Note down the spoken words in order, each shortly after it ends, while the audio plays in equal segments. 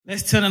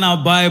Let's turn in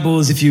our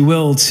Bibles, if you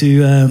will,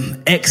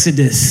 to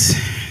Exodus.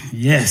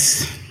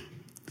 Yes,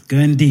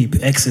 going deep,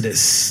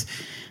 Exodus.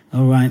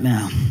 All right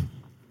now.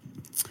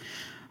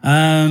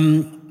 I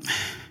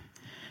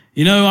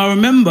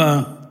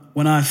remember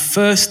when I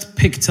first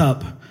picked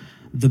up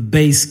the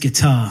bass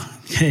guitar.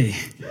 Hey,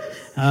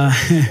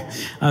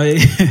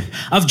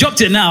 I've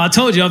dropped it now. I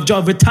told you,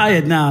 I've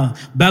retired now.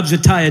 Babs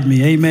retired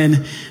me,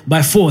 amen,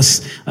 by force.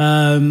 But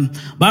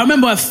I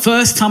remember the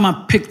first time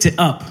I picked it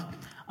up,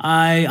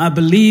 I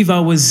believe I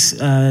was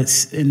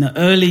in the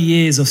early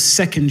years of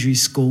secondary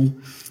school,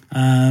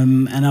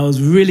 and I was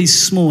really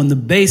small, and the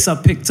bass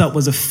I picked up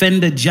was a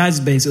Fender jazz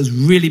bass. It was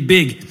really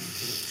big.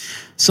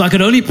 So I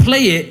could only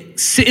play it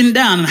sitting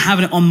down and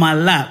having it on my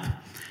lap.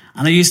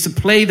 And I used to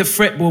play the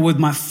fretboard with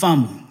my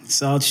thumb.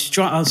 So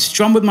I'd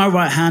strum with my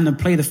right hand and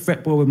play the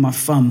fretboard with my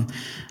thumb.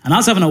 And I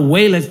was having a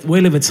whale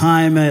of a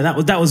time.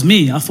 That was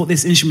me. I thought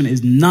this instrument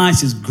is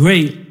nice, it's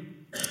great.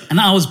 And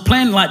I was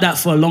playing like that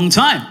for a long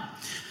time.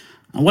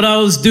 And what I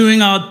was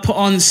doing, I'd put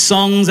on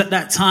songs at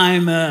that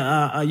time.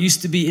 I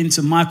used to be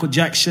into Michael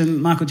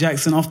Jackson,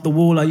 Off the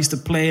Wall. I used to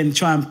play and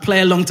try and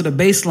play along to the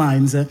bass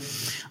lines of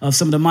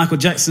some of the Michael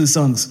Jackson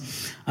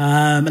songs.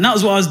 And that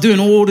was what I was doing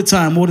all the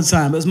time.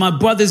 It was my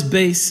brother's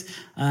bass.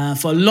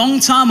 For a long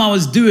time I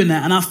was doing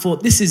that, and I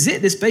thought, this is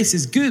it. This bass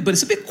is good, but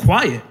it's a bit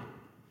quiet.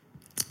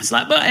 It's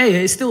like, but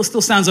hey, it still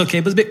sounds okay,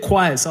 but it's a bit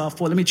quiet. So I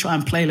thought, let me try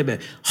and play a little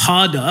bit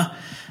harder.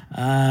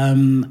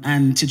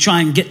 And to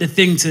try and get the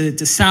thing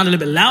to sound a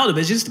little bit louder, but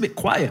it's just a bit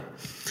quiet.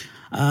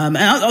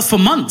 And for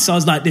months, I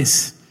was like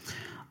this.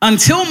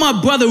 Until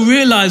my brother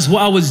realized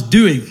what I was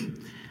doing.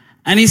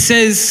 And he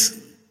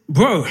says,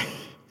 bro,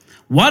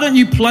 why don't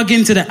you plug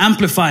into the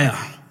amplifier?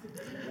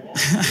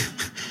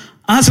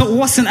 I said,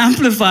 what's an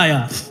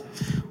amplifier?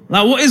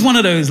 Like, what is one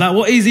of those? Like,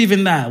 what is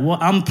even that? Well,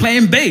 I'm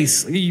playing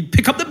bass. You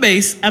pick up the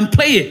bass and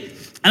play it.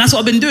 And that's what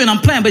I've been doing. I'm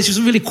playing, but it's just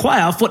really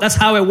quiet. I thought that's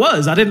how it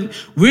was. I didn't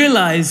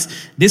realize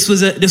this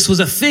was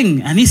a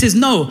thing. And he says,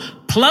 no,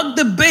 plug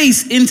the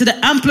bass into the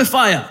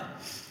amplifier.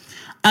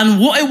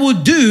 And what it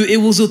will do, it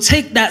will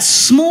take that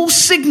small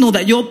signal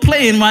that you're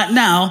playing right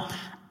now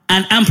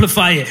and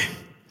amplify it.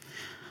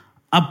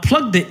 I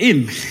plugged it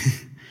in.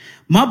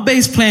 My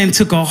bass playing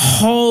took a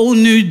whole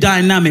new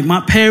dynamic.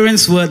 My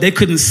parents they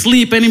couldn't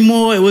sleep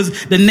anymore.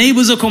 The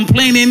neighbors are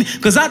complaining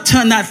because I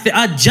turned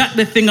I jacked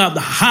the thing up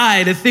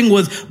high. The thing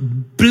was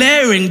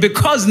blaring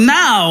because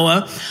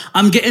now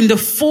I'm getting the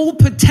full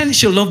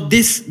potential of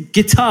this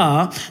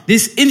guitar,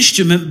 this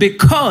instrument,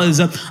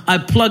 because I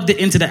plugged it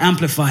into the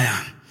amplifier.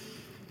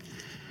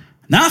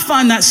 Now I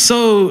find that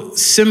so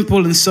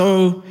simple and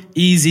so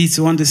easy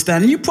to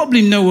understand. And you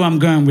probably know where I'm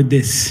going with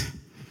this.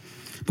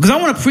 Because I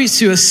want to preach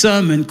to you a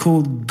sermon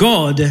called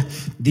God,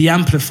 the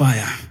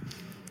Amplifier.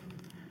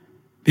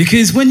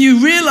 Because when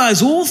you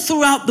realize all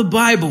throughout the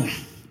Bible,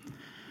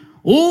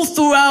 all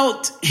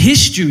throughout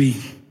history,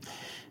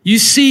 you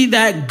see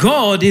that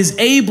God is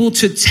able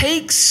to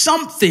take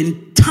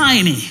something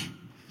tiny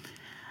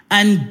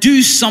and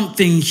do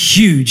something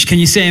huge. Can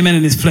you say amen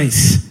in this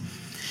place?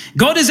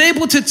 God is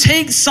able to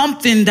take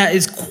something that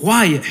is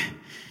quiet,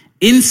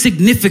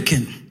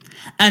 insignificant,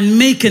 and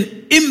make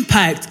an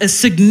impact, a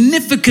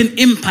significant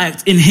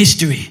impact in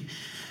history.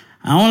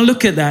 I want to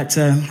look at that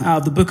out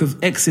of the book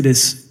of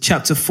Exodus,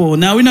 chapter 4.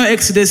 Now, we know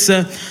Exodus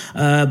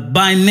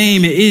by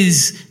name. It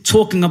is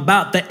talking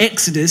about the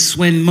Exodus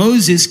when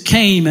Moses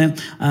came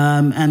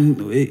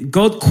and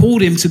God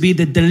called him to be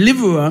the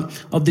deliverer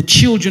of the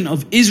children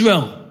of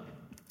Israel.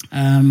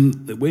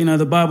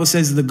 The Bible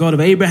says the God of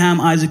Abraham,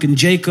 Isaac, and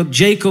Jacob.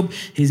 Jacob,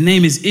 his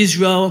name is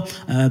Israel.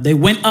 They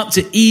went up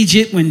to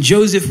Egypt when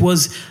Joseph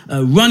was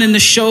running the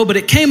show. But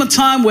it came a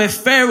time where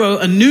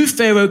a new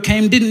Pharaoh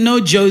came, didn't know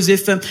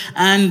Joseph.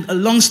 And a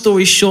long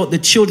story short, the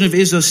children of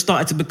Israel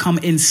started to become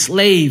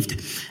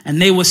enslaved. And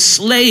they were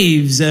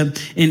slaves in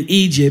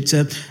Egypt.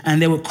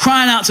 And they were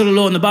crying out to the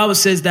Lord. And the Bible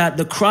says that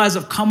the cries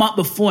have come up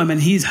before him. And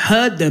he's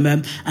heard them.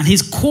 And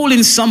he's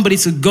calling somebody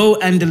to go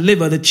and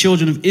deliver the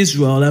children of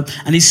Israel.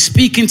 And he's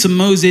speaking to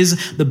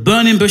Moses, the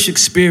burning bush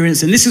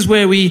experience. And this is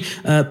where we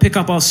pick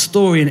up our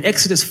story in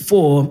Exodus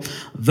 4,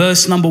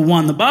 verse number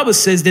 1. The Bible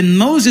says, then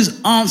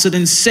Moses answered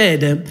and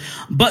said,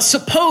 but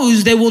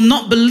suppose they will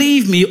not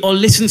believe me or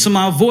listen to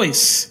my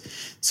voice.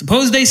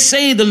 Suppose they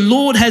say the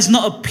Lord has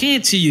not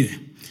appeared to you.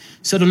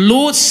 So the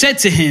Lord said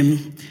to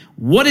him,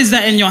 what is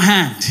that in your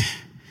hand?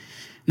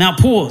 Now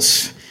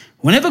pause.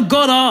 Whenever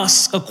God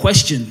asks a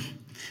question,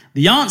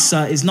 the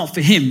answer is not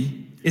for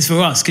him, it's for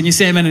us. Can you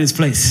say amen in this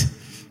place?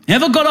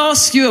 Whenever God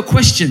asks you a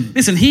question,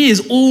 listen, he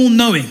is all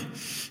knowing.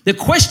 The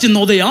question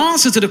or the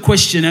answer to the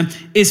question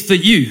is for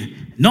you,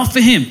 not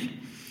for him.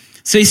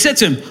 So he said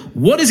to him,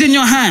 what is in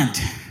your hand?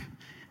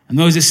 And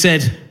Moses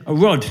said, a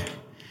rod.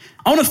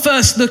 I want to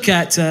first look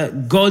at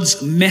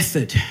God's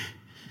method.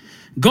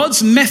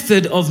 God's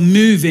method of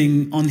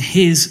moving on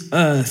his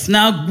earth.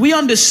 Now, we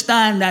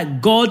understand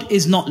that God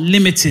is not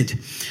limited.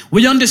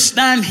 We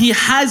understand he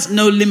has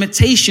no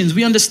limitations.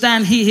 We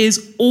understand he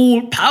is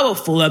all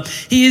powerful.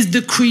 He is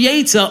the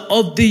creator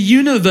of the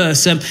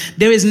universe.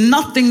 There is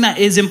nothing that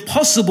is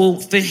impossible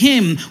for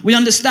him. We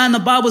understand the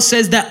Bible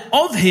says that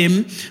of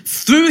him,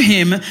 through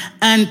him,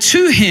 and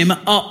to him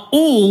are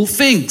all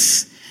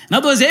things. In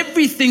other words,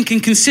 everything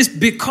can consist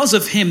because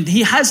of him.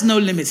 He has no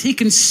limits. He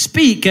can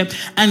speak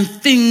and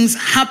things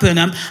happen.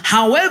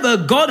 However,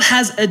 God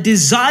has a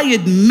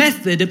desired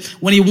method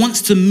when he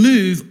wants to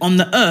move on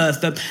the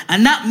earth.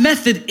 And that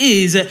method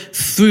is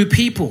through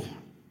people.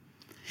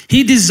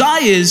 He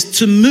desires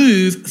to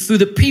move through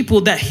the people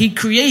that he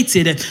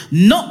created,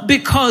 not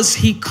because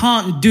he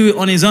can't do it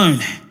on his own.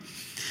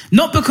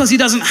 Not because he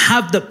doesn't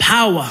have the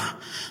power.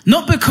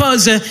 Not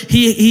because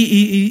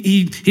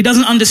he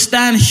doesn't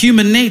understand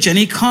human nature and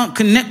he can't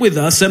connect with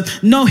us.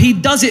 No, he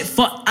does it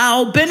for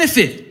our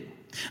benefit.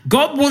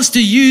 God wants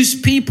to use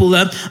people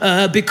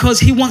because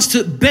he wants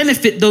to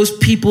benefit those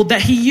people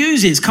that he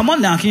uses. Come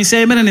on now, can you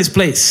say amen in this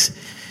place?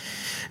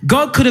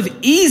 God could have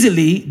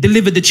easily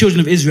delivered the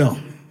children of Israel.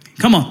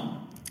 Come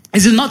on.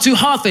 This is not too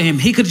hard for him.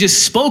 He could have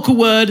just spoke a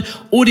word,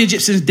 all the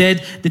Egyptians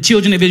dead, the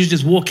children of Israel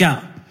just walk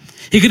out.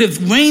 He could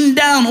have rained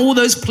down all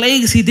those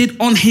plagues he did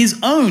on his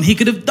own. He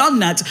could have done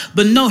that.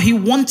 But no, he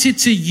wanted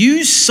to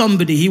use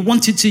somebody. He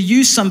wanted to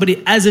use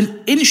somebody as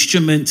an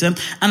instrument and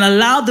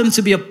allow them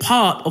to be a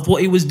part of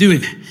what he was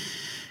doing.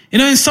 You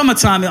know, in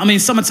summertime,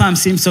 summertime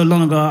seems so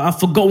long ago. I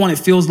forgot what it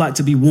feels like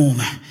to be warm.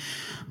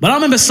 But I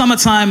remember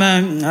summertime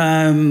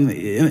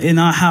in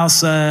our house,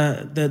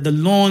 the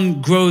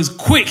lawn grows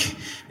quick.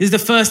 This is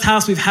the first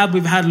house we've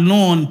had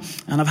lawn,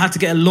 and I've had to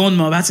get a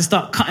lawnmower. I've had to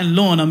start cutting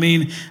lawn.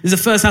 This is the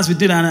first house we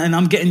did, and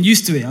I'm getting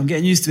used to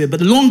it. But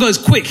the lawn goes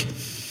quick.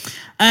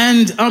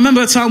 And I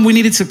remember a time we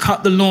needed to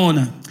cut the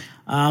lawn.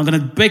 I'm going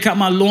to break out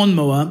my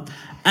lawnmower.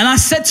 And I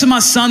said to my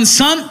son,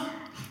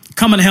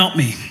 come and help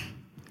me.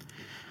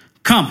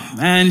 Come.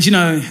 And,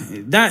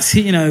 bless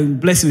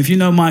him. If you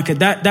know Micah,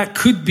 that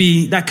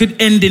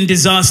could end in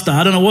disaster.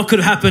 I don't know what could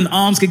happen.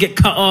 Arms could get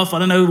cut off. I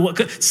don't know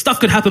stuff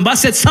could happen. But I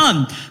said,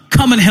 son,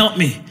 come and help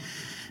me.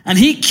 And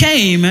he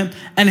came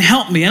and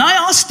helped me. And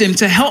I asked him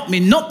to help me,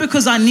 not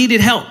because I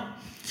needed help.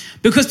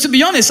 Because to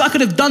be honest, I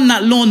could have done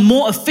that lawn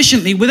more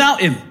efficiently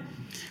without him.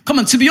 Come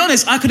on, to be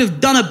honest, I could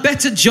have done a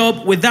better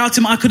job without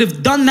him. I could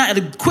have done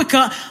that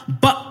quicker.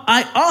 But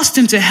I asked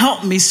him to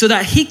help me so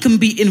that he can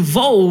be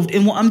involved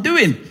in what I'm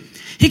doing.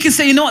 He can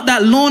say, you know what,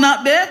 that lawn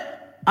out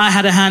there, I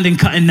had a hand in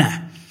cutting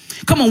that.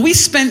 Come on, we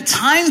spent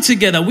time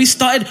together. We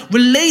started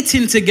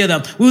relating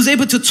together. We was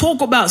able to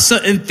talk about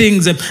certain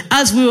things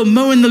as we were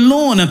mowing the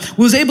lawn.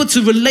 We was able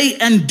to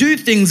relate and do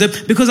things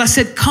because I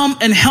said, come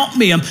and help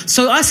me.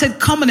 So I said,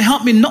 come and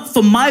help me, not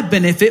for my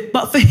benefit,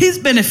 but for his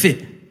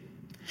benefit.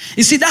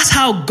 You see, that's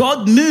how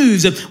God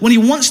moves. When he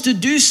wants to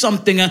do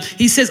something,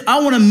 he says, I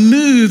want to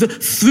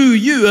move through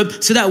you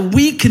so that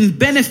we can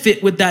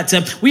benefit with that.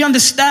 We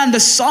understand the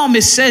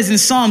psalmist says in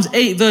Psalms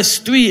 8, verse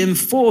 3 and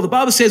 4, the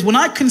Bible says, when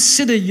I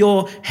consider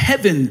your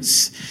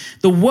heavens,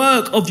 the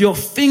work of your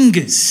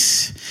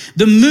fingers,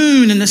 the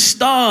moon and the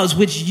stars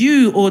which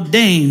you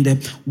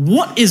ordained,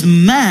 what is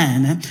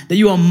man that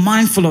you are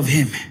mindful of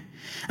him,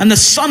 and the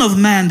son of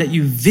man that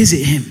you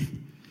visit him?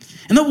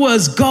 In other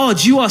words,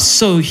 God, you are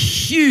so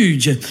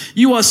huge.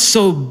 You are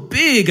so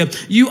big.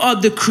 You are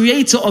the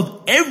creator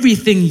of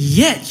everything,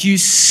 yet you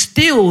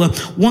still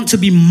want to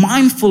be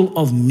mindful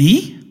of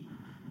me.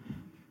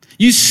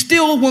 You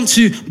still want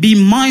to be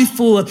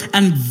mindful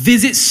and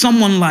visit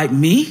someone like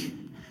me.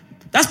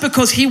 That's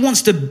because he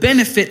wants to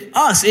benefit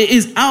us. It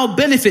is our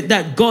benefit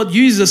that God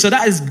uses us. So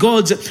that is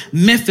God's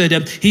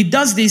method. He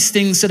does these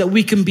things so that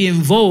we can be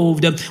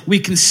involved. We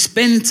can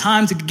spend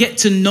time to get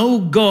to know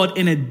God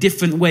in a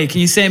different way.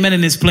 Can you say amen in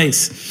this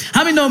place?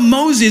 How many know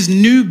Moses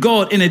knew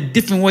God in a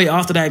different way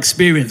after that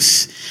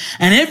experience?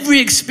 And every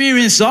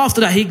experience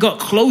after that, he got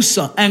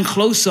closer and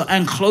closer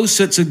and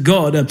closer to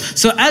God.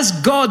 So as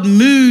God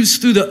moves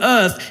through the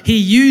earth, he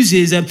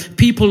uses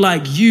people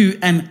like you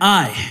and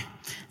I.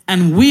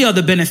 And we are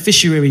the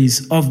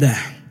beneficiaries of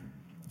that.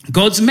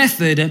 God's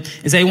method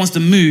is that he wants to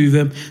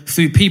move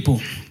through people.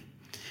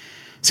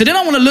 So then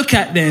I want to look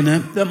at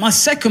my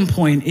second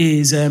point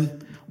is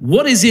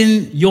what is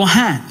in your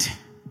hand?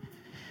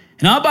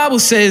 And our Bible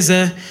says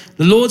the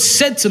Lord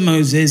said to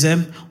Moses,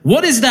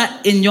 what is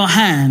that in your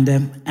hand?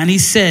 And he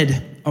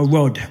said, a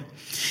rod.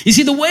 You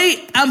see, the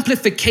way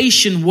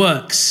amplification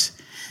works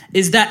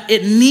is that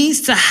it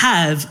needs to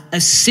have a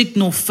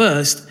signal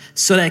first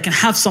so that it can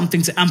have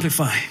something to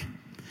amplify.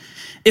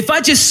 If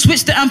I just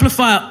switch the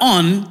amplifier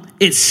on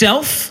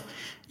itself,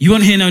 you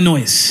won't hear no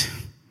noise.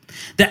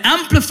 The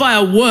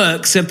amplifier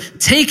works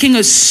taking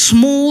a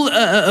small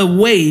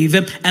wave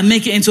and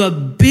make it into a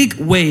big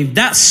wave.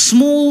 That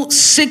small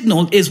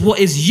signal is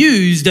what is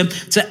used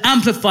to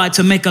amplify,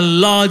 to make a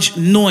large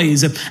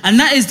noise. And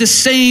that is the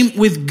same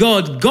with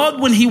God.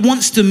 God, when he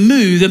wants to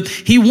move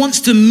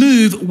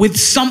with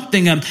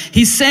something.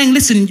 He's saying,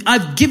 listen,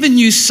 I've given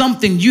you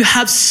something. You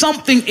have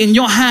something in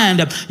your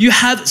hand. You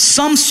have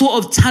some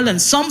sort of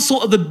talent, some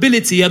sort of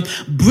ability.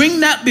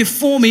 Bring that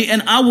before me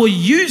and I will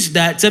use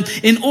that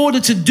in order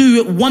to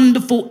do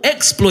wonderful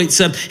exploits.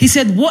 He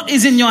said, what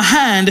is in your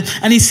hand?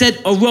 And he said,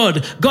 a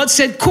rod. God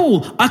said,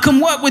 cool, I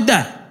can work with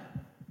that.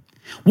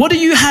 What do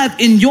you have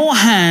in your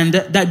hand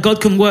that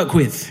God can work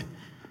with?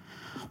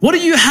 What do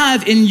you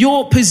have in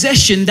your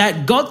possession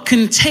that God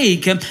can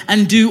take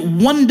and do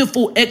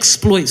wonderful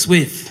exploits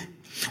with?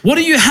 What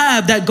do you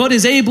have that God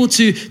is able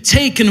to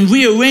take and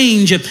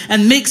rearrange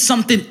and make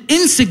something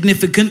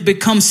insignificant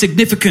become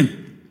significant?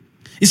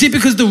 You see,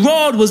 because the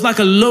rod was like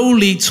a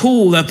lowly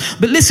tool.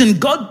 But listen,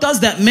 God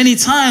does that many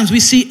times. We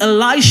see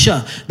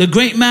Elisha, the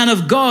great man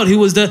of God, who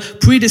was the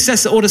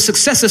predecessor or the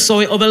successor,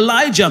 of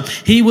Elijah.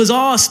 He was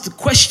asked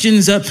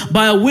questions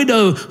by a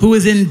widow who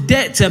was in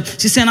debt.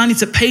 She's saying, I need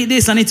to pay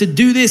this, I need to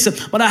do this,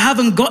 but I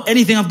haven't got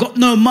anything. I've got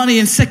no money.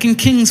 In 2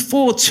 Kings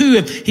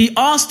 4:2, he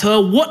asked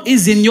her, what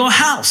is in your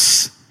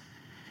house?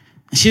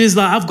 And she was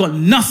like, I've got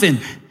nothing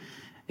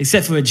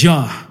except for a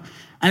jar.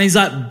 And he's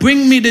like,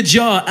 bring me the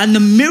jar. And the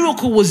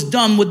miracle was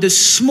done with the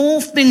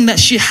small thing that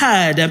she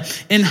had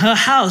in her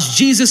house.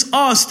 Jesus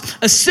asked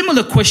a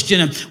similar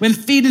question when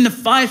feeding the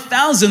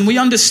 5,000. We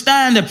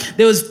understand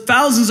there was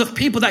thousands of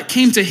people that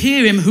came to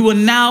hear him who were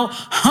now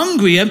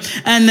hungry.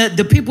 And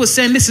the people were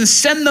saying, listen,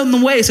 send them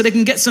away so they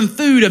can get some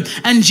food.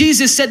 And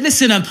Jesus said,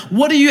 listen,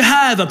 what do you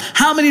have?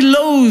 How many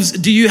loaves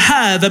do you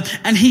have?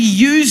 And he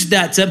used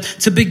that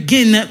to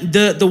begin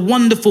the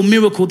wonderful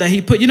miracle that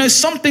he put. You know,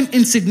 something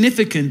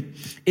insignificant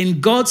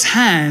in God's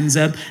hands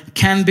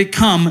can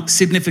become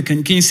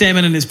significant. Can you say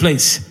amen in this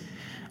place?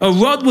 A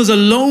rod was a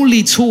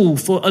lowly tool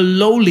for a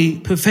lowly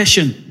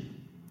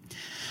profession.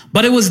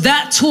 But it was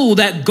that tool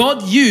that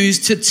God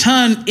used to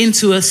turn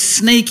into a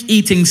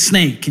snake-eating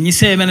snake. Can you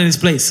say amen in this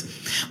place?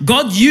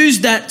 God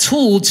used that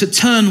tool to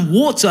turn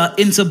water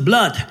into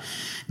blood.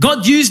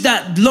 God used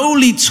that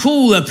lowly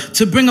tool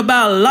to bring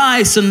about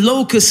lice and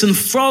locusts and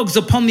frogs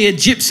upon the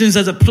Egyptians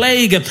as a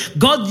plague.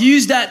 God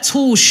used that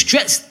tool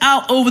stretched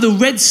out over the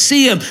Red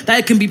Sea that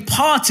it can be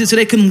parted so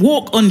they can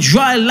walk on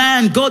dry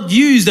land. God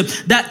used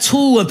that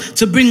tool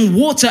to bring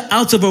water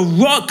out of a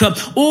rock.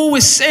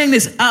 Always saying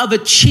this, out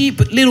of a cheap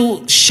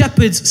little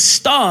shepherd's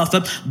staff.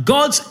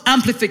 God's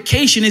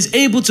amplification is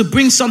able to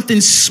bring something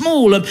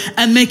small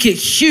and make it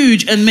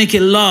huge and make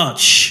it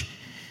large.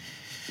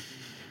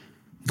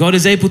 God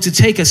is able to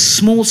take a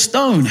small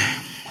stone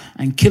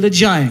and kill a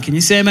giant. Can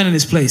you say amen in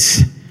this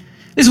place?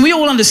 Listen, we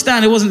all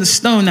understand it wasn't the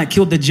stone that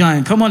killed the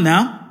giant. Come on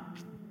now.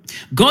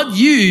 God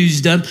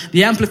used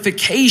the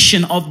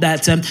amplification of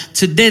that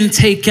to then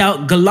take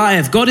out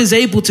Goliath. God is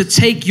able to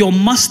take your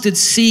mustard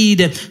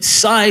seed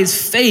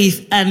size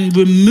faith and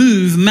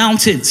remove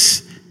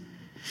mountains.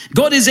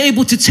 God is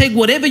able to take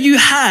whatever you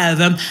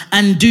have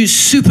and do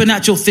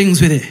supernatural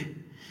things with it.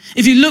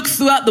 If you look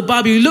throughout the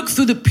Bible, you look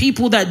through the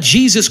people that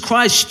Jesus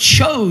Christ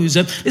chose.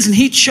 Listen,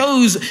 he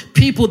chose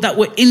people that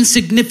were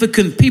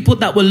insignificant, people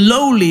that were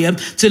lowly,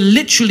 to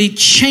literally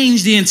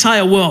change the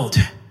entire world.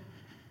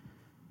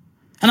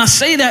 And I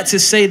say that to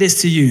say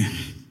this to you.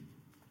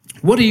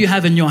 What do you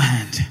have in your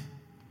hand?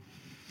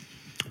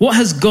 What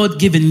has God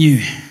given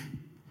you?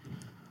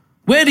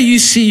 Where do you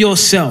see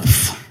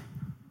yourself?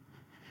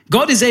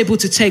 God is able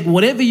to take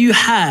whatever you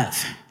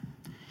have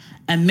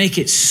and make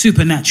it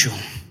supernatural.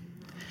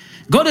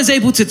 God is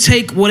able to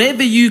take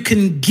whatever you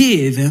can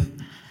give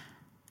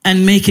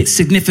and make it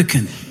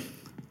significant.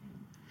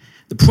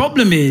 The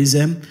problem is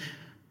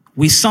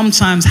we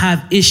sometimes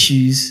have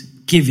issues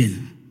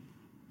giving.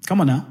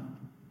 Come on now.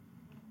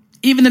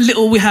 Even the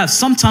little we have,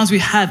 sometimes we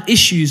have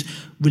issues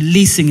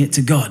releasing it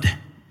to God.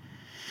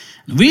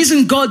 The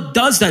reason God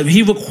does that,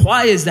 he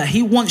requires that.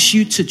 He wants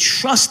you to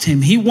trust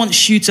him. He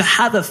wants you to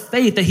have a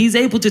faith that he's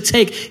able to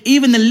take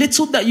even the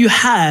little that you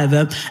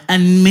have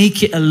and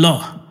make it a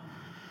lot.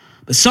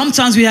 But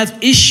sometimes we have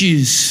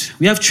issues.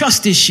 We have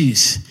trust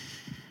issues.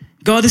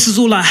 God, this is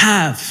all I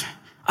have.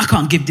 I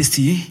can't give this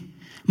to you.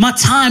 My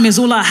time is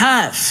all I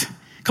have.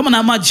 Come on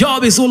now, my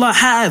job is all I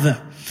have.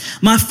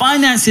 My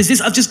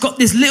finances, I've just got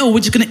this little,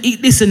 we're just going to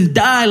eat this and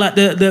die, like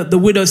the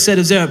widow said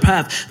of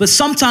Zarephath. But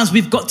sometimes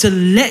we've got to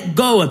let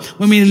go.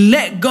 When we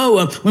let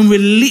go, when we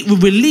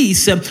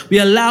release, we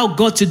allow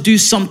God to do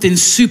something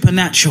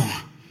supernatural.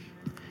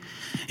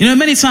 You know,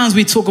 many times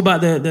we talk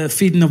about the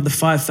feeding of the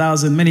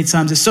 5,000. Many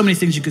times there's so many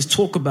things you could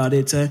talk about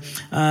it.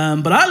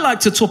 But I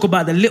like to talk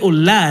about the little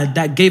lad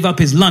that gave up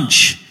his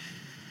lunch.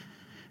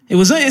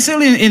 It's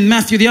only in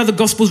Matthew. The other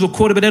gospels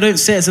recorded, but they don't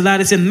say it's a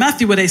lad. It's in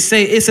Matthew where they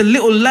say it's a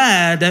little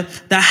lad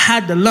that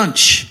had the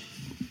lunch.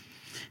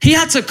 He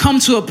had to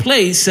come to a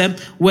place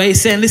where he's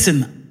saying,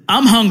 listen,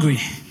 I'm hungry.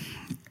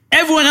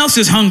 Everyone else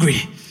is hungry.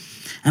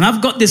 and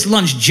I've got this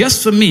lunch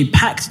just for me,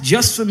 packed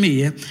just for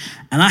me, and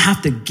I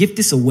have to give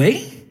this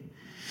away?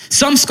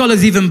 Some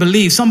scholars even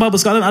believe, some Bible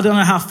scholars, I don't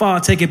know how far I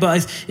take it,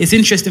 but it's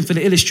interesting for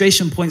the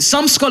illustration point.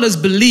 Some scholars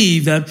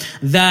believe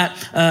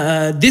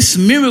that this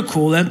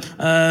miracle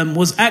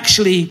was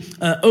actually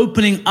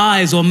opening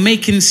eyes or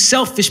making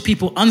selfish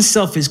people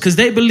unselfish, because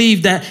they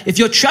believe that if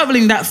you're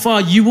traveling that far,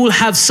 you will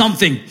have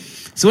something.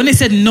 So when they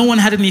said no one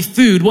had any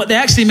food, what they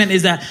actually meant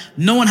is that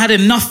no one had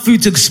enough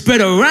food to spread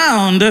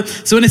around.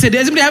 So when they said,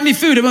 does anybody have any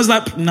food? Everyone's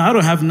like, no, I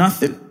don't have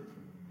nothing.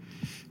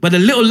 But the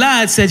little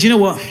lad said, you know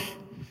what?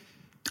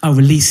 I'll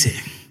release it.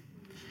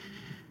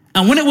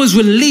 And when it was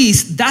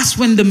released, that's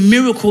when the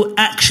miracle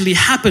actually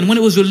happened. When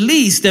it was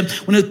released,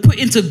 when it was put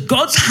into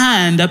God's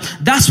hand,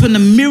 that's when the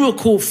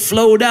miracle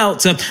flowed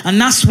out.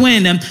 And that's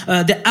when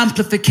the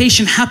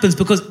amplification happens,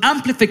 because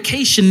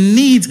amplification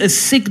needs a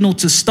signal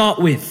to start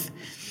with.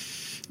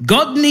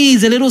 God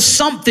needs a little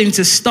something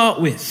to start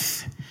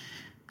with.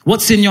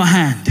 What's in your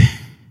hand?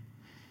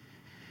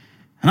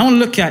 And I want to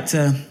look at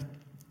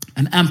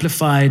an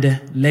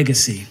amplified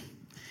legacy.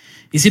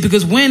 You see,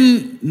 because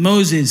when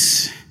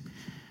Moses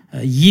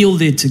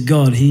yielded to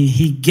God,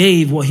 he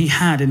gave what he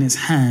had in his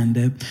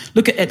hand.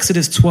 Look at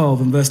Exodus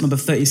 12 and verse number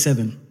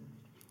 37.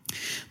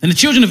 Then the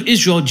children of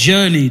Israel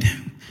journeyed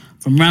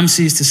from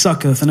Ramses to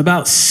Succoth, and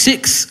about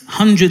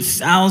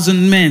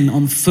 600,000 men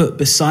on foot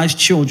besides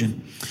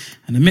children.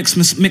 And the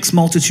mixed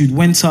multitude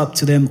went up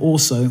to them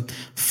also,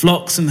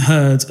 flocks and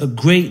herds, a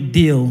great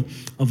deal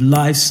of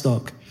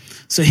livestock.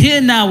 So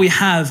here now we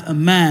have a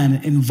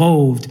man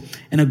involved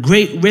in a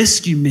great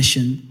rescue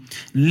mission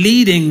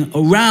leading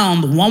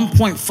around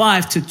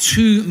 1.5 to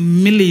 2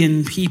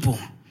 million people.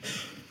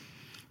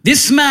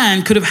 This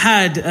man could have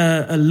had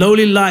a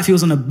lowly life. He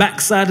was on the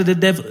backside of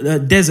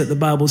the desert, the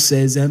Bible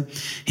says.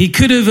 He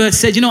could have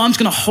said, you know, I'm just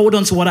going to hold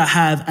on to what I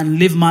have and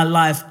live my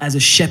life as a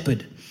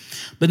shepherd.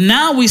 But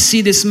now we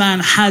see this man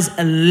has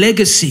a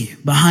legacy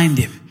behind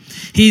him.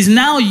 He's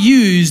now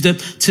used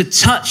to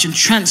touch and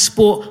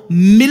transport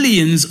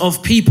millions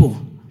of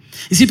people.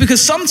 You see,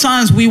 because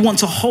sometimes we want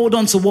to hold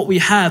on to what we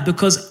have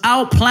because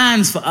our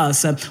plans for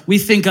us, we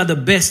think are the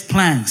best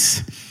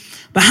plans.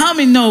 But how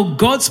many know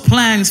God's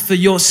plans for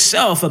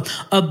yourself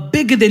are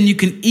bigger than you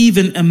can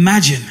even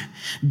imagine?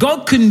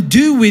 God can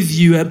do with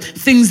you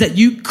things that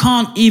you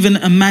can't even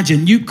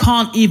imagine. You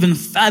can't even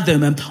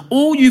fathom.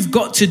 All you've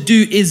got to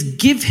do is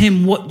give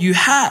him what you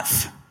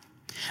have,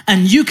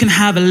 and you can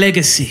have a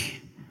legacy.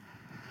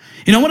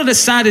 You know, one of the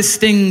saddest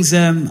things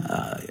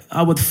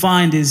I would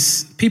find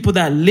is people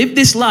that live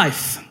this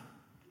life,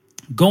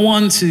 go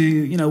on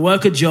to,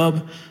 work a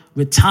job,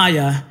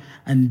 retire,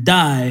 and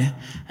die.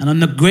 And on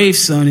the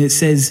gravestone, it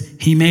says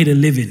he made a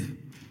living.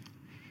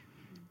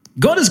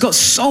 God has got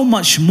so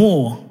much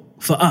more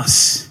for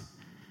us.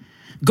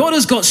 God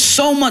has got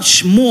so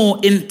much more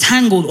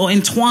entangled or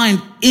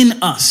entwined in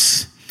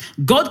us.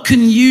 God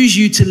can use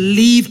you to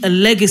leave a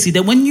legacy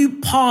that when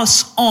you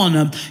pass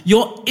on,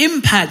 your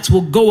impact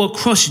will go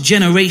across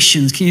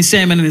generations. Can you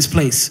say amen in this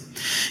place?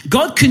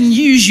 God can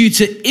use you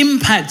to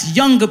impact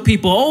younger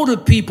people, older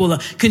people,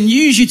 can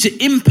use you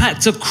to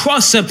impact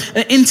across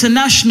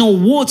international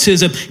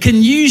waters, can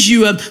use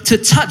you to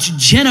touch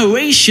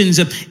generations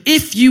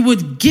if you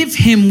would give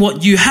him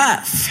what you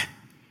have.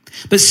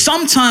 But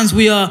sometimes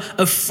we are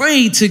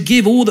afraid to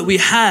give all that we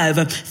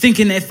have,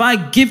 thinking if I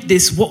give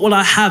this, what will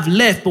I have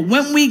left? But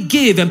when we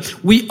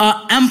give, we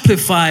are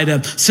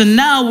amplified. So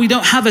now we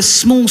don't have a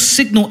small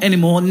signal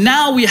anymore.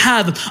 Now we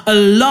have a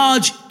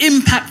large,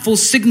 impactful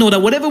signal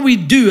that whatever we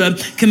do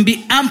can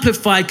be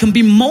amplified, can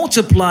be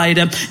multiplied.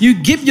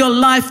 You give your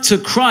life to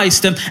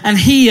Christ, and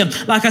he,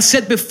 like I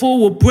said before,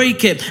 will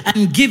break it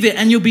and give it,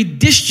 and you'll be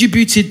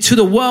distributed to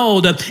the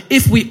world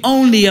if we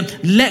only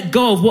let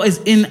go of what is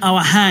in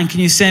our hand.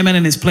 Can you say amen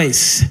in this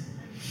place?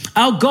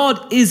 Our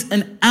God is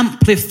an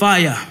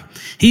amplifier.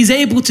 He's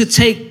able to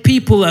take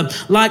people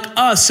like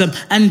us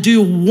and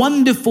do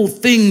wonderful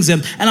things.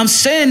 And I'm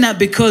saying that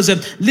because,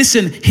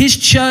 listen, his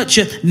church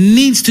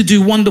needs to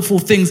do wonderful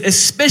things,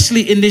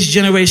 especially in this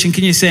generation.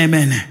 Can you say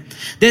amen?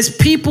 There's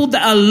people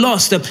that are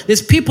lost.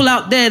 There's people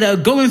out there that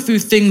are going through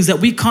things that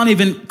we can't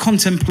even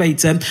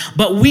contemplate.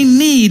 But we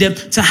need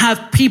to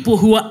have people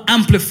who are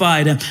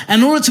amplified. And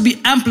in order to be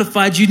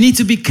amplified, you need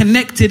to be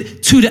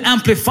connected to the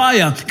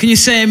amplifier. Can you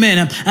say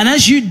amen? And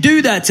as you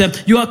do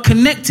that, you are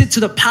connected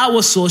to the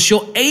power source.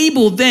 You're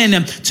able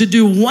then to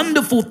do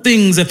wonderful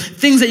things,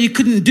 things that you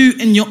couldn't do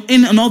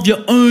in and of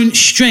your own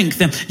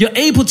strength. You're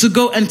able to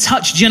go and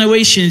touch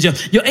generations.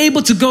 You're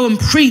able to go and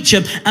preach,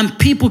 and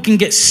people can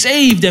get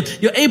saved.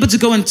 You're able to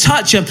go and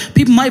touch.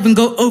 People might even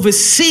go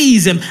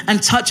overseas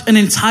and touch an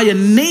entire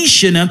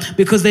nation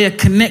because they are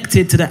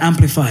connected to the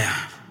amplifier.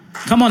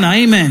 Come on now,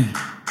 amen.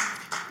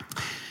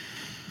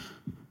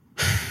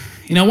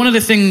 One of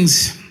the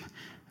things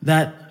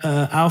that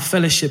our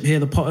fellowship here,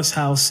 the Potter's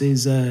House,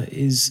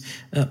 is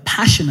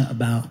passionate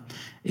about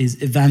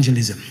is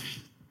evangelism.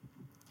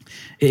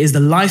 It is the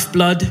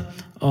lifeblood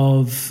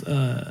of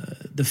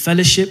the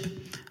fellowship,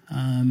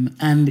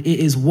 and it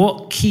is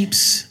what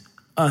keeps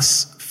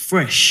us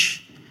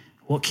fresh,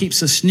 what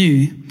keeps us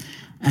new,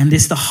 And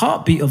it's the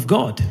heartbeat of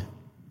God.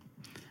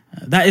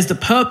 That is the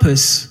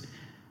purpose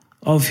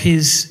of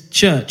his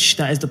church.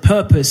 That is the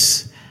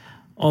purpose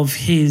of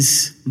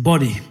his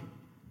body.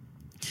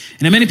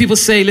 And many people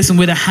say, listen,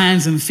 we're the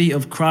hands and feet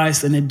of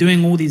Christ, and they're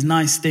doing all these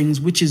nice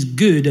things, which is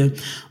good,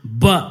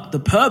 but the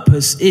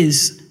purpose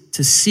is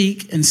to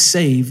seek and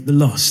save the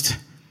lost.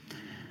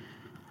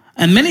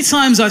 And many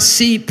times I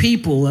see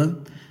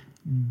people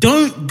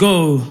don't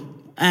go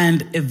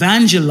and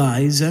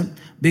evangelize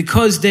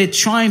because they're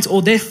trying to,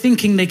 or they're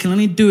thinking they can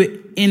only do it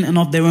in and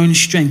of their own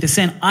strength. They're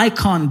saying, I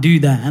can't do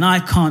that, and I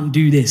can't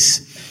do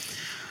this.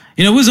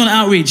 We was on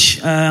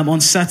outreach on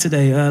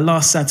Saturday,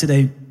 last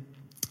Saturday,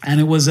 and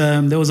it was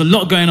there was a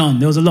lot going on.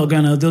 There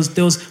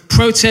was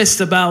protests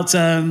about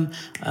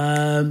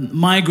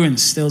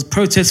migrants. There was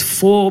protests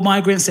for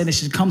migrants saying they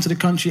should come to the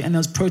country, and there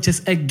was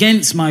protests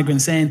against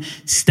migrants saying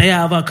stay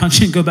out of our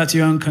country and go back to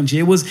your own country.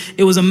 It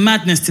was a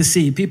madness to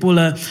see. People,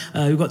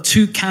 we've got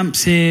two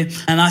camps here,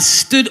 and I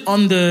stood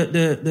on the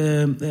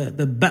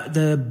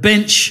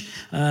bench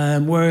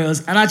where it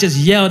was, and I just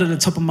yelled at the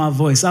top of my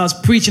voice. I was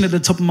preaching at the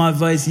top of my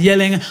voice,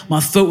 yelling.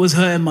 My throat was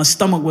hurting, my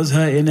stomach was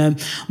hurting.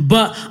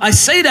 But I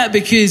say that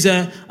because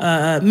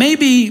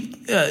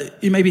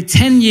maybe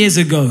 10 years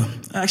ago,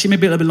 actually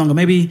maybe a little bit longer,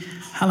 maybe,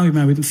 how long have we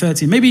been married? We've been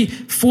 13, maybe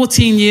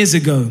 14 years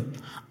ago,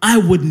 I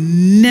would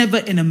never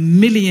in a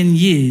million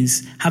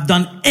years have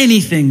done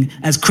anything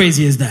as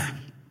crazy as that.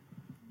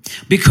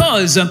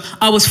 Because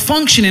I was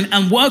functioning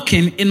and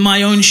working in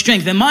my own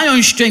strength, and my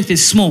own strength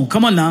is small.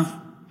 Come on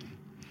now.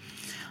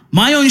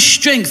 My own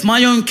strength,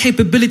 my own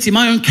capability,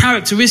 my own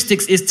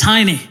characteristics is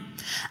tiny.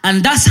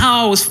 And that's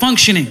how I was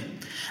functioning.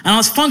 And I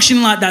was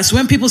functioning like that. So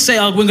when people say,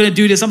 we're going to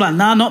do this, I'm like,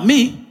 nah, not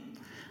me.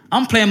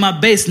 I'm playing my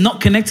bass,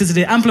 not connected to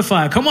the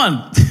amplifier. Come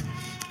on.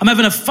 I'm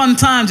having a fun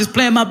time just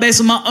playing my bass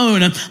on my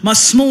own and my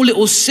small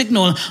little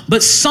signal.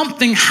 But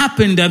something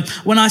happened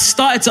when I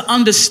started to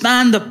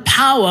understand the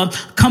power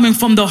coming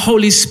from the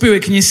Holy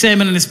Spirit. Can you say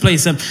amen in this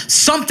place?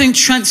 Something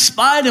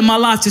transpired in my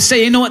life to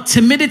say, you know what?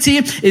 Timidity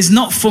is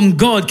not from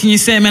God. Can you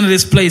say amen in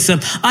this place?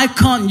 I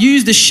can't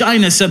use the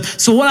shyness.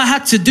 So what I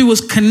had to do was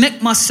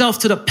connect myself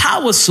to the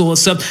power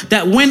source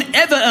that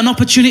whenever an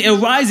opportunity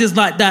arises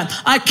like that,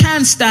 I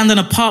can stand on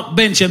a park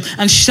bench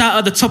and shout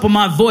at the top of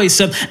my voice.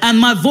 And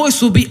my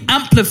voice will be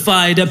amplified.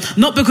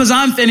 Not because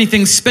I'm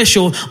anything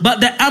special, but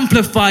the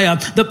amplifier,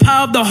 the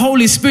power of the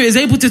Holy Spirit is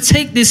able to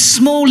take this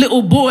small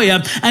little boy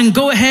and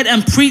go ahead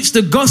and preach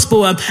the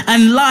gospel,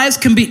 and lives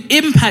can be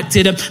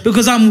impacted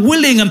because I'm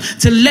willing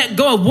to let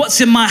go of what's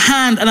in my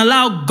hand and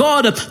allow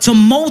God to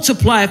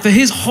multiply for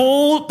his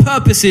whole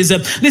purposes.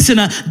 Listen,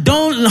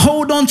 don't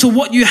hold on to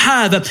what you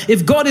have.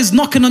 If God is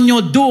knocking on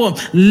your door,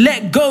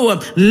 let go.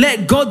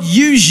 Let God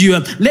use you.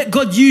 Let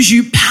God use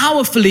you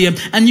powerfully,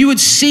 and you would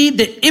see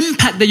the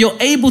impact that you're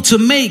able to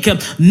make,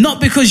 not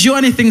because you're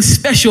anything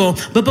special,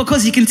 but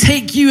because he can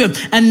take you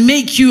and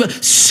make you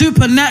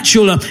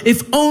supernatural.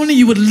 If only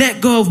you would let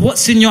go of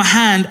what's in your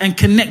hand and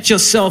connect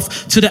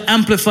yourself to the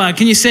amplifier.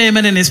 Can you say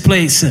amen in this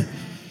place?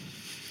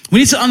 We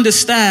need to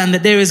understand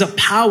that there is a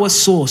power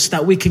source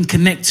that we can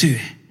connect to.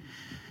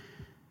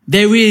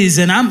 There is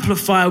an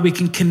amplifier we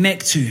can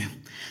connect to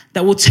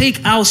that will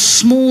take our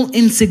small,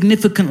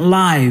 insignificant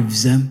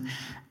lives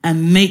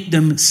and make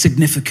them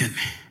significant.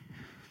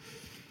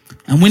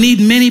 And we need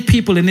many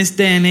people in this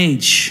day and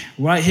age,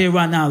 right here,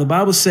 right now. The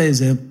Bible says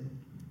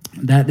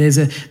that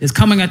there's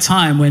coming a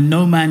time when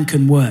no man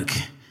can work.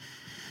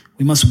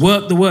 We must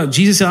work the work.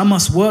 Jesus said, I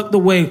must work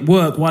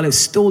while it's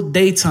still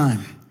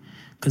daytime,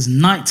 because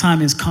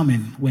nighttime is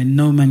coming when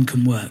no man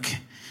can work.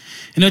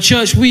 You know,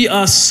 church, we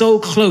are so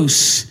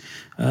close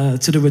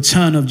to the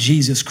return of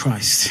Jesus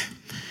Christ.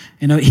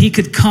 You know, he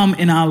could come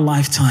in our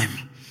lifetime.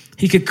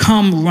 He could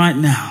come right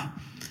now.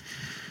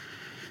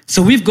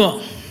 So we've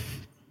got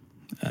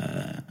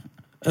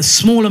a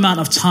small amount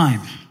of time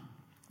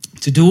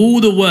to do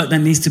all the work that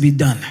needs to be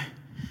done.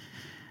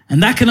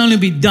 And that can only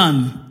be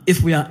done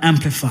if we are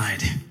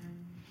amplified.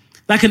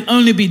 That can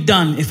only be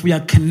done if we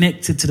are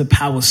connected to the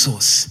power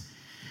source.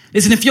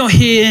 Listen, if you're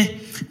here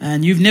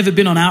and you've never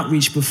been on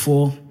outreach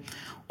before,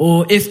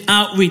 or if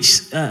outreach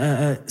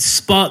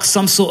sparks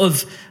some sort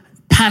of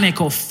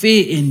panic or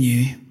fear in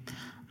you,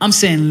 I'm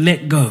saying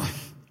let go.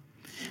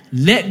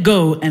 Let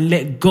go and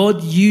let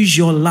God use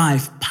your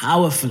life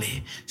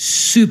powerfully,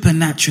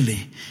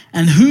 supernaturally.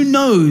 And who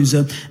knows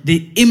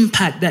the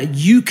impact that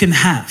you can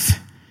have.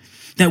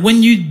 That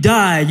when you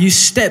die, you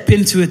step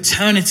into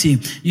eternity,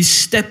 you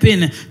step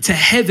into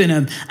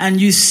heaven, and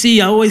you see,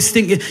 I always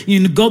think,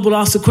 God will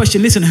ask the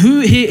question, listen,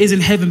 who here is in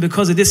heaven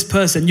because of this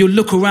person? You'll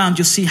look around,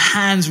 you'll see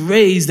hands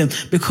raised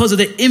because of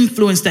the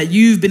influence that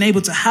you've been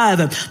able to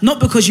have, not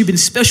because you've been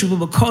special,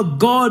 but because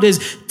God has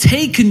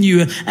taken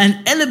you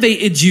and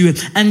elevated you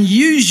and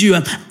used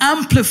you,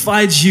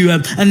 amplified you,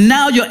 and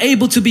now you're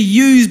able to be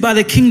used by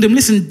the kingdom.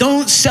 Listen,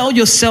 don't sell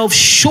yourself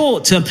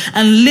short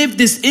and live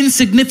this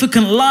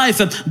insignificant life.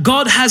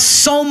 God has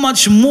so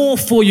much more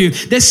for you.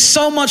 There's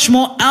so much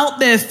more out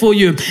there for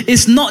you.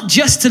 It's not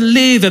just to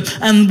live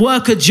and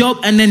work a job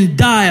and then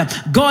die.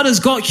 God has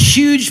got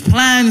huge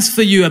plans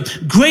for you.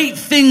 Great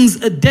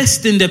things are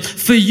destined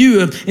for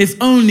you if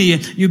only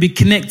you be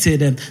connected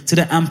to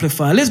the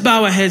Amplifier. Let's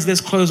bow our heads.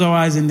 Let's close our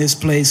eyes in this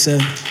place.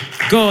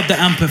 God, the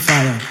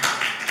Amplifier.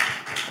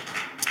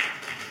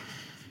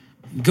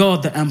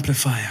 God, the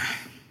Amplifier.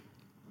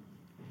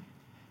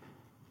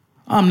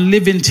 I'm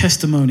living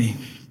testimony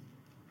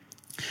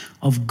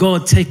of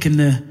God taking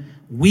the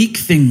weak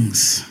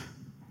things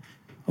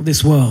of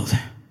this world.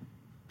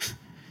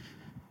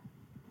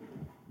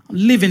 I'm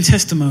living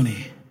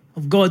testimony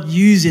of God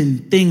using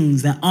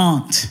things that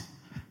aren't.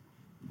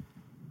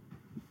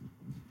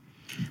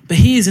 But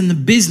he is in the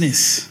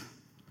business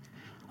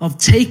of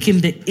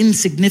taking the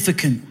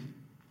insignificant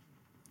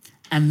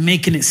and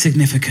making it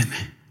significant.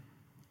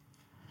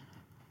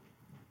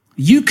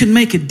 You can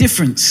make a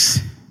difference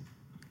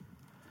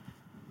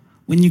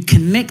when you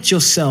connect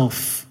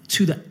yourself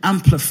to the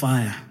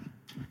Amplifier.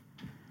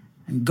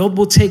 And God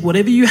will take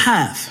whatever you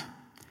have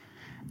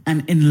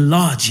and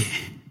enlarge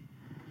it.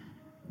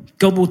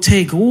 God will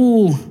take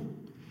all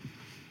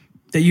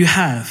that you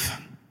have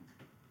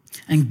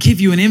and give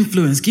you an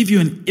influence, give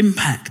you an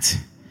impact.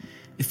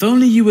 If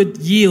only you would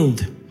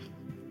yield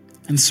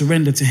and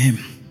surrender to him.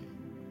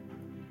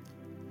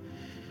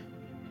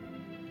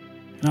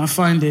 And I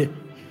find it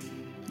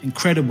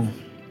incredible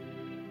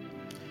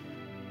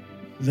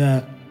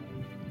that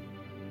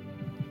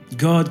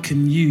God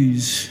can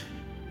use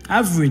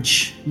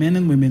average men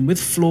and women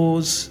with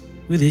flaws,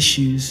 with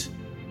issues,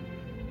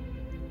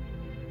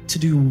 to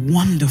do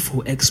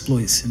wonderful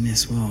exploits in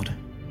this world.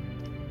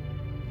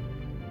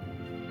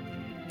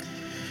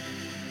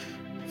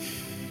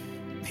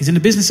 He's in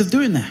the business of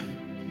doing that.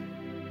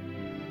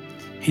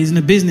 He's in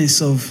the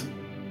business of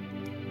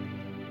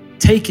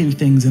taking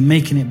things and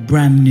making it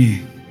brand new.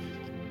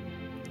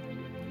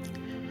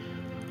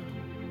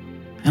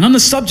 And on the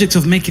subject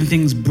of making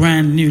things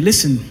brand new,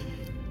 listen,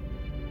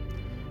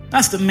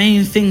 that's the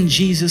main thing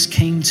Jesus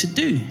came to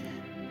do.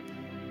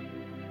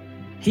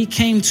 He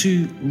came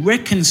to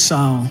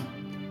reconcile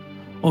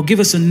or give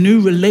us a new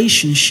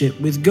relationship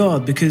with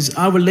God, because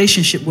our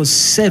relationship was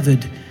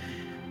severed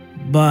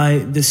by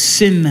the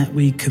sin that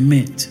we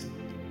commit.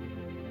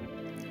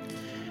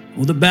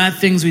 All the bad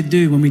things we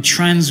do when we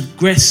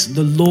transgress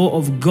the law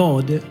of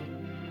God,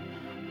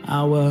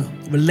 our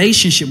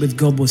relationship with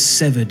God was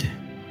severed.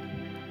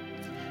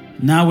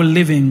 Now we're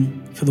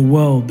living for the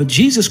world. But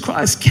Jesus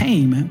Christ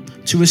came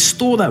to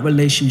restore that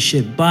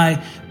relationship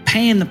by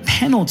paying the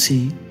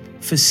penalty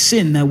for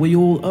sin that we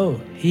all owe.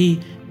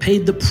 He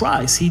paid the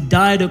price. He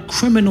died a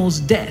criminal's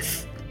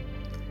death.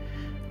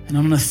 And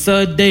on the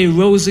third day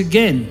rose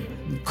again,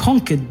 and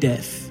conquered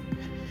death.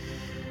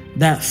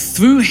 That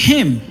through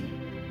him,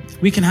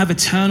 we can have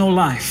eternal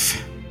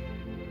life.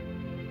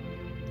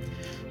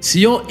 So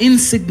your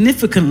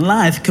insignificant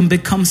life can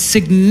become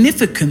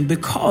significant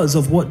because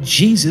of what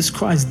Jesus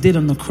Christ did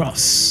on the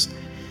cross.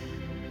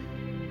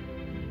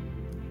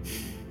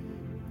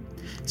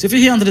 So if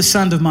you're here under the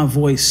sound of my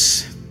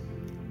voice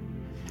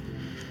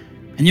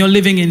and you're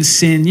living in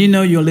sin, you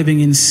know you're living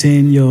in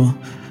sin, you're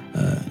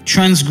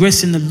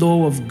transgressing the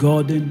law of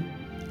God, and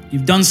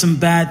you've done some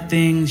bad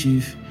things,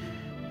 you've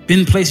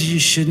been places you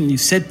shouldn't, you've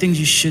said things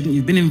you shouldn't,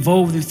 you've been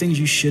involved in things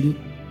you shouldn't.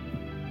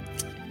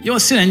 You're a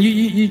sinner, and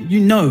you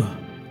know.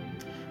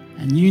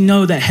 And you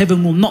know that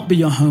heaven will not be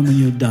your home when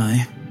you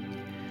die.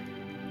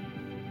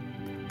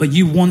 But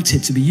you want it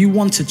to be. You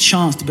want a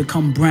chance to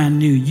become brand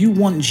new. You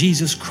want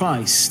Jesus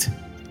Christ,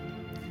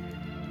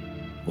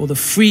 or the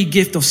free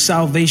gift of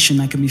salvation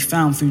that can be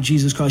found through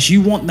Jesus Christ.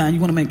 You want that, and you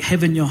want to make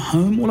heaven your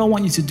home. All I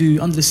want you to do,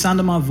 under the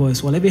sound of my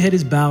voice, while every head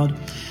is bowed,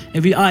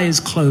 every eye is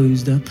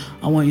closed,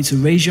 I want you to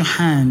raise your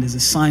hand as a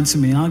sign to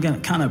me, and I'll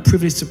get kind of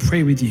privileged to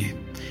pray with you.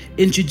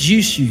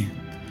 Introduce you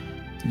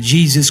to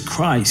Jesus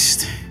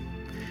Christ.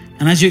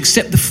 And as you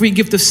accept the free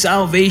gift of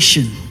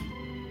salvation,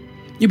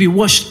 you'll be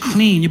washed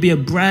clean. You'll be a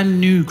brand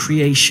new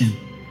creation.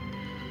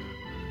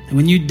 And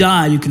when you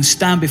die, you can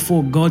stand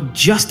before God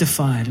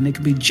justified. And it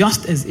can be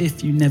just as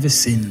if you never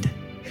sinned.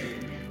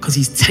 Because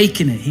he's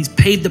taken it. He's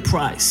paid the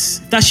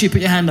price. If that's you,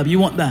 put your hand up. You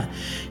want that.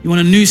 You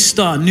want a new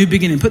start, new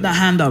beginning. Put that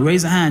hand up.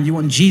 Raise a hand. You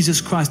want Jesus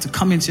Christ to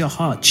come into your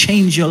heart.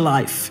 Change your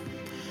life.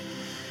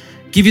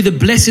 Give you the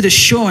blessed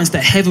assurance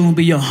that heaven will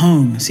be your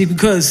home. See,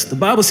 because the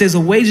Bible says the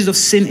wages of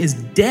sin is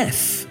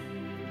death.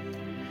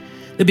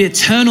 There'll be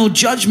eternal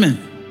judgment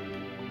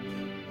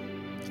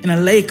in a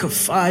lake of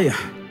fire.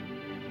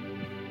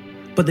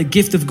 But the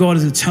gift of God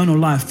is eternal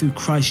life through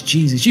Christ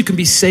Jesus. You can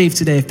be saved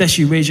today. If that's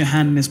you, raise your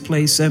hand in this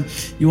place.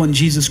 You want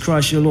Jesus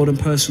Christ, your Lord and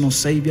personal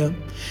Savior.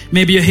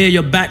 Maybe you're here,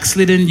 you're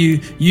backslidden.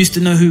 You used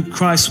to know who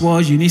Christ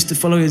was. You need to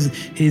follow his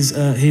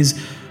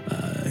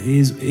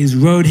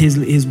road,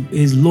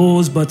 his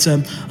laws, but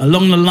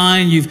along the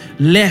line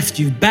you've left,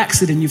 you've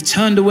backslidden, you've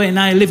turned away, and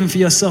now you're living for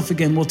yourself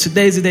again. Well,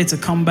 today's the day to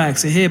come back.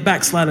 So here,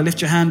 backslider,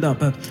 lift your hand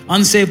up.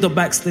 Unsaved or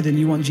backslidden,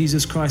 you want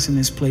Jesus Christ in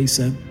this place.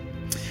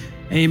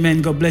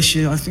 Amen. God bless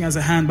you. I think there's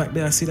a hand back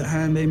there. I see that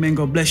hand. Amen.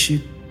 God bless you.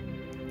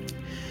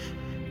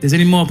 there's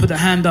any more, put the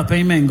hand up.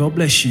 Amen. God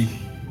bless you.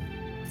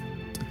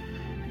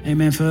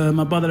 Amen. For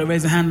my brother that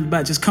raised the hand in the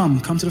back, just come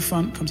to the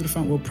front. Come to the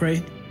front. We'll pray.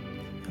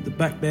 At the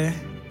back there.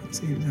 Let's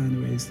see whose hand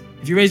raised.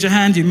 If you raise your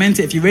hand, you meant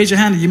it. If you raise your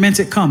hand and you meant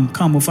it, come.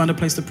 We'll find a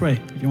place to pray.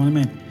 If you want to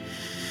mean.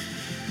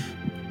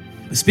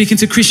 We're speaking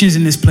to Christians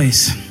in this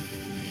place.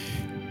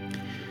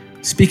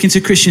 Speaking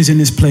to Christians in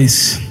this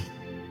place.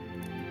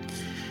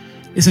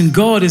 Listen,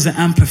 God is an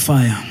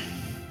amplifier.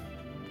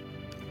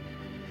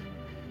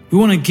 We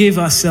want to give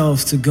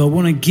ourselves to God. We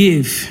want to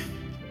give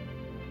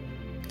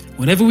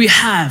whatever we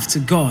have to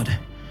God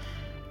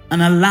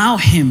and allow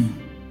Him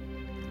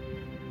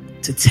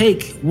to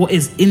take what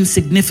is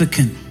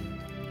insignificant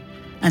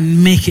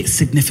and make it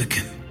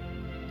significant.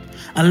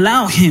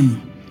 Allow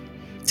Him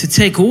to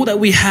take all that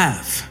we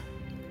have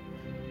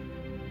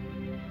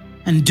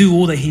and do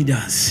all that He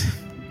does.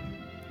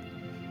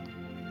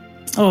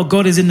 Oh,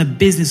 God is in the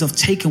business of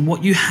taking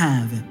what you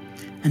have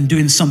and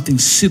doing something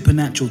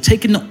supernatural,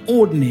 taking the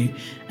ordinary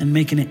and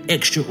making it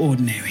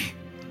extraordinary.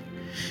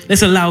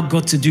 Let's allow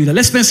God to do that.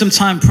 Let's spend some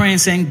time praying,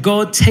 saying,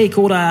 God, take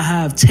all that I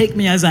have. Take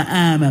me as I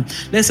am.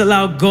 Let's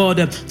allow God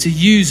to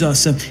use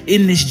us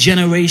in this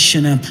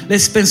generation.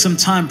 Let's spend some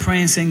time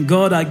praying, saying,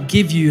 God, I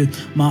give you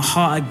my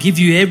heart. I give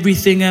you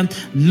everything.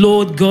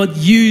 Lord God,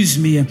 use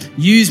me.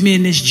 Use me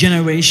in this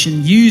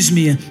generation. Use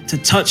me to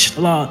touch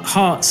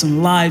hearts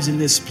and lives in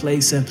this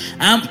place.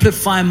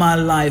 Amplify my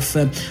life.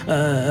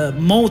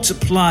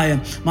 Multiply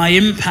my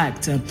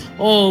impact.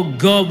 Oh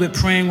God, we're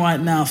praying right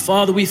now.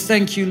 Father, we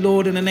thank you,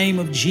 Lord, in the name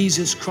of Jesus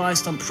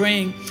Christ. I'm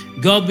praying,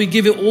 God, we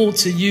give it all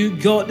to you,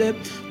 God.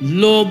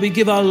 Lord, we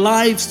give our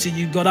lives to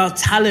you, God. Our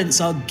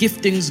talents, our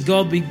giftings,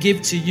 God, we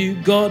give to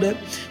you, God.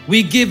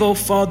 We give, oh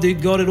Father,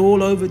 God, it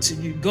all over to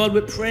you. God,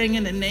 we're praying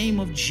in the name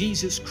of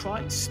Jesus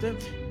Christ,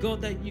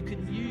 God, that you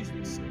can use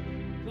this.